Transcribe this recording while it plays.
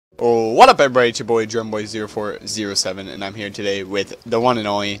Oh, what up everybody, it's your boy Drummerboy0407 and I'm here today with the one and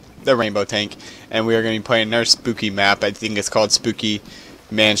only, the Rainbow Tank, and we are going to be playing another spooky map. I think it's called Spooky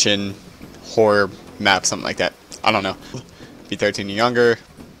Mansion Horror Map, something like that. I don't know. Be 13 or younger,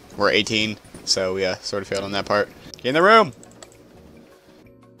 we're 18, so yeah, sort of failed on that part. Get in the room!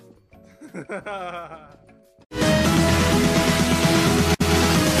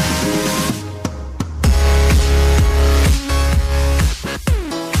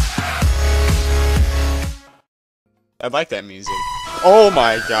 I like that music. Oh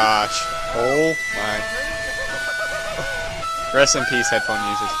my gosh. Oh my. Rest in peace, headphone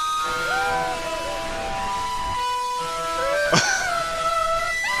users.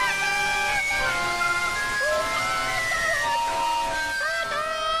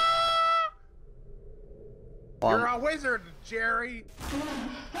 You're a wizard, Jerry.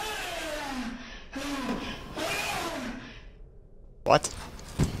 What?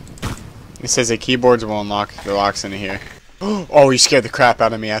 It says the keyboards will unlock the locks into here. Oh, you scared the crap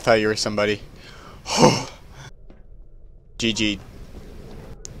out of me. I thought you were somebody. GG.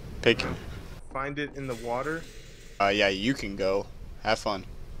 Pick. Find it in the water. Yeah, you can go. Have fun.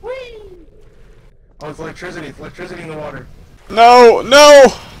 Whee! Oh, it's electricity. It's electricity in the water. No! No!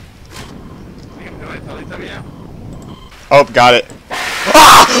 Oh, got it.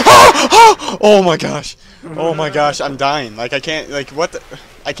 Oh my gosh. Oh my gosh, I'm dying. Like, I can't, like, what the?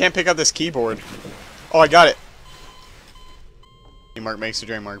 I can't pick up this keyboard. Oh, I got it. Teamwork makes the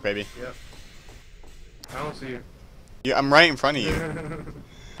dream work, baby. Yep. I don't see you. Yeah, I'm right in front of you.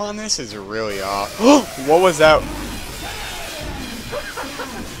 Oh, this is really off. What was that?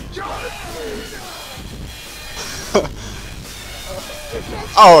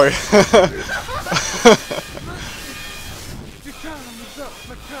 Oh.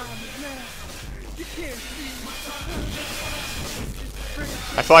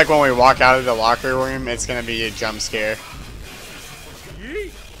 I feel like when we walk out of the locker room, it's gonna be a jump scare.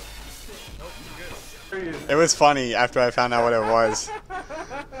 It was funny after I found out what it was.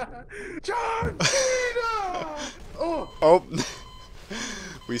 John Cena! Oh,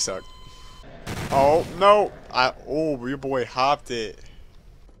 we suck. Oh no! Oh, your boy hopped it.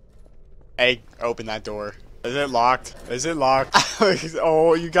 Hey, open that door. Is it locked? Is it locked?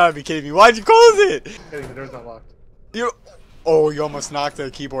 Oh, you gotta be kidding me! Why'd you close it? Hey, the door's not locked. Oh, you almost knocked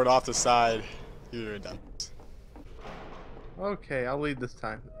the keyboard off the side. You're done. Okay, I'll lead this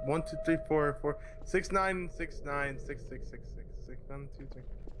time. 1, 2, 3, 4, 4, 6, 9, 6, 9, 6, 6, 6, 6, 6, 1, 2, 3.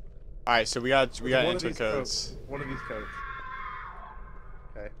 All right, so we got enter codes. One of these codes.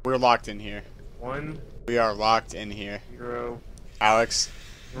 Okay. We're locked in here. 1. We are locked in here. 0. Alex.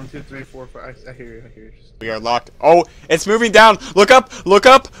 1, 2, 3, 4, 5. I hear you. I hear you. We are locked. Oh, it's moving down. Look up. Look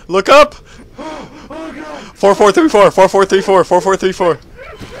up. Look up. Oh god. 4434. 4434. 4434.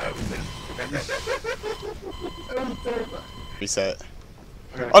 Reset.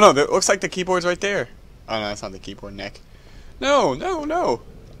 Okay. Oh no, it looks like the keyboard's right there. Oh no, that's not the keyboard neck. No, no, no.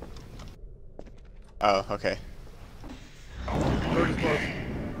 Oh, okay. Door is closed.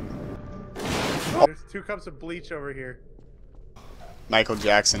 There's 2 cups of bleach over here. Michael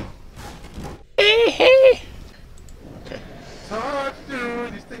Jackson. Okay. Hard to do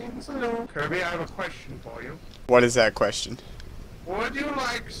these things alone. Kirby, I have a question for you. What is that question? Would you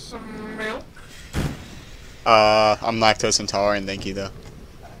like some milk? I'm lactose intolerant, thank you though.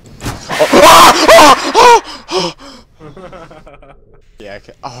 Yeah,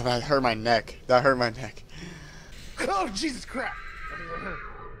 oh, that hurt my neck. That hurt my neck. Oh, Jesus crap!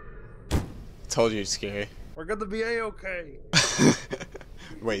 Told you it's scary. We're gonna be A-okay.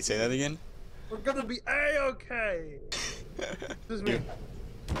 Wait, say that again? We're gonna be A-okay. This is me.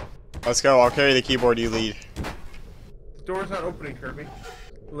 Let's go, I'll carry the keyboard, you lead. The door's not opening, Kirby.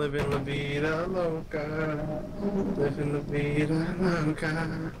 Living la vida loca. Living la vida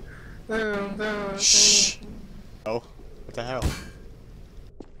loca. Shh. Oh, what the hell?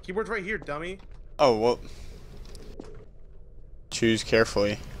 Keyboard's right here, dummy. Oh, well. Choose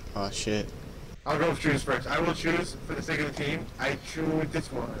carefully. Oh, shit. I'll go choose first. I will choose for the sake of the team. I choose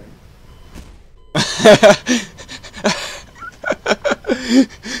this one.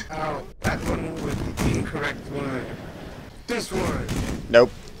 Oh, that one was the incorrect one. This one.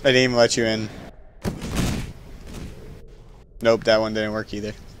 Nope, I didn't even let you in. Nope, that one didn't work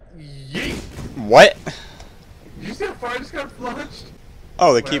either. Yeet! What? Did you see how far I just got flushed?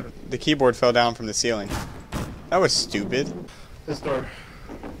 Oh, the keyboard fell down from the ceiling. That was stupid. This door.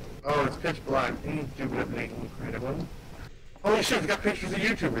 Oh, it's pitch black. Indubitably incredible. Holy shit, it's got pictures of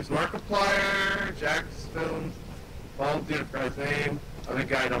YouTubers. Markiplier, Jack's Films, Bald Dude, forgot his name. Other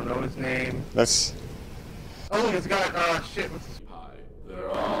guy, I don't know his name. That's... Oh, look, it's got, shit, what's his... Hi, there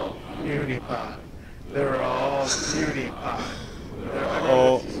are cutie pie. They're all cutie pie.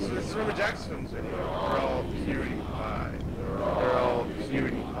 Oh. This is from a Jack's Films video. They're all cutie pie. They're all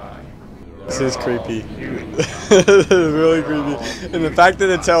cutie pie. This is creepy. This is really creepy. And the fact that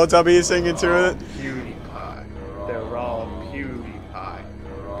the Teletubby is singing to it. Cutie pie. They're all cutie pie.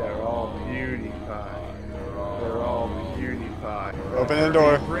 They're all cutie pie. They're all cutie pie. Open the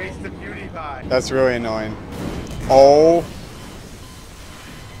door. Embrace the cutie pie. That's really annoying. Oh.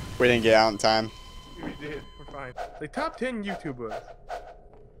 We didn't get out in time. We did. We're fine. Like top 10 YouTubers.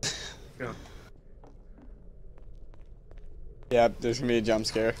 Let's go. Yep, there's gonna be a jump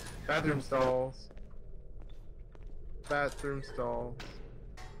scare. Bathroom stalls. Bathroom stalls.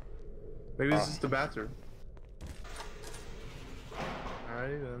 Maybe this is the bathroom.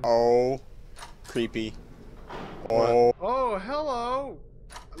 Alrighty then. Oh. Creepy. Oh. Oh, hello!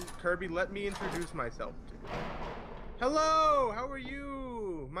 Kirby, let me introduce myself to you. Hello, how are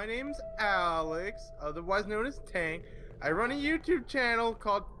you? My name's Alex, otherwise known as Tank. I run a YouTube channel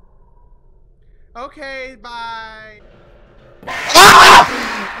called... Okay, bye!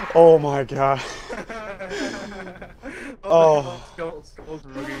 Ah! Oh my god. Oh.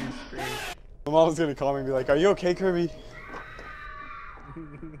 My mom's gonna call me and be like, "Are you okay, Kirby?"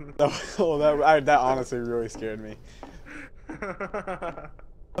 That honestly really scared me.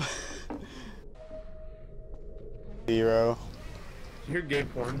 Zero. You hear gay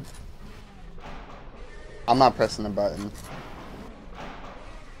porn? I'm not pressing the button.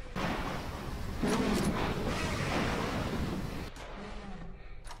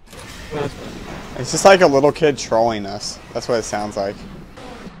 It's just like a little kid trolling us. That's what it sounds like.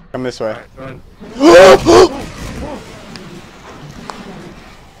 Come this way. Right,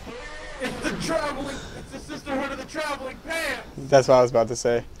 it's the traveling. It's the Sisterhood of the Traveling Pants. That's what I was about to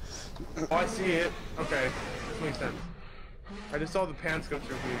say. Oh, I see it. Okay, this makes sense. I just saw the pants go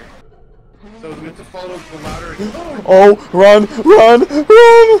through here. So we have to follow the ladder. Oh, run, run, run,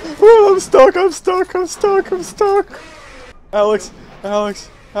 run! I'm stuck, I'm stuck, I'm stuck, I'm stuck. Alex, Alex,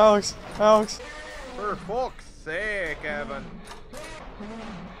 Alex, Alex. For fuck's sake, Evan.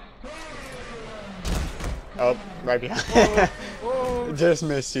 Oh, right behind. Oh, Just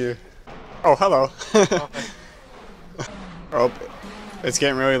missed you. Oh, hello. Oh, it's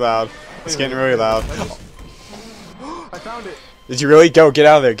getting really loud. It's getting really loud. I found it. Did you really? Go, get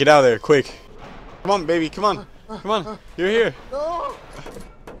out of there, get out of there, quick. Come on, baby, come on. Come on, you're here. No!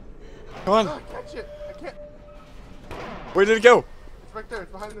 Come on. No, catch it. I can't. Where did it go? It's right there.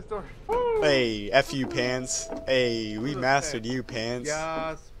 It's behind this door. Hey, F you, Pants. Hey, we mastered you, Pants.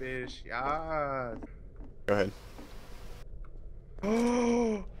 Yes, fish. Yes. Go ahead.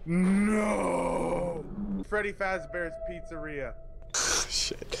 Oh no! Freddy Fazbear's Pizzeria.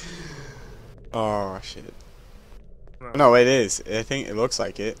 Shit. Oh shit. No, it is. I think it looks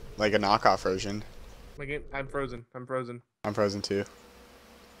like it, like a knockoff version. My game. I'm frozen. I'm frozen. I'm frozen too.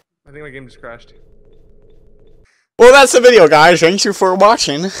 I think my game just crashed. Well, that's the video, guys. Thank you for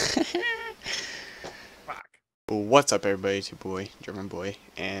watching. Fuck. What's up, everybody? It's your boy, Drummerboy,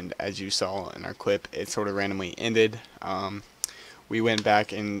 and as you saw in our clip, it sort of randomly ended. We went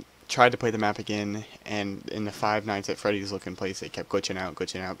back and tried to play the map again, and in the 5 Nights at Freddy's looking place, it kept glitching out,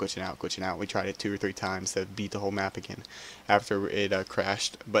 glitching out, glitching out, glitching out. We tried it 2 or 3 times to beat the whole map again after it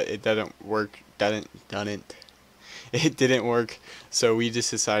crashed, but it didn't work. It didn't work, so we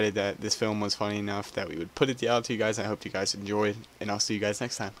just decided that this film was funny enough that we would put it out to you guys. I hope you guys enjoyed, and I'll see you guys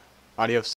next time. Adios.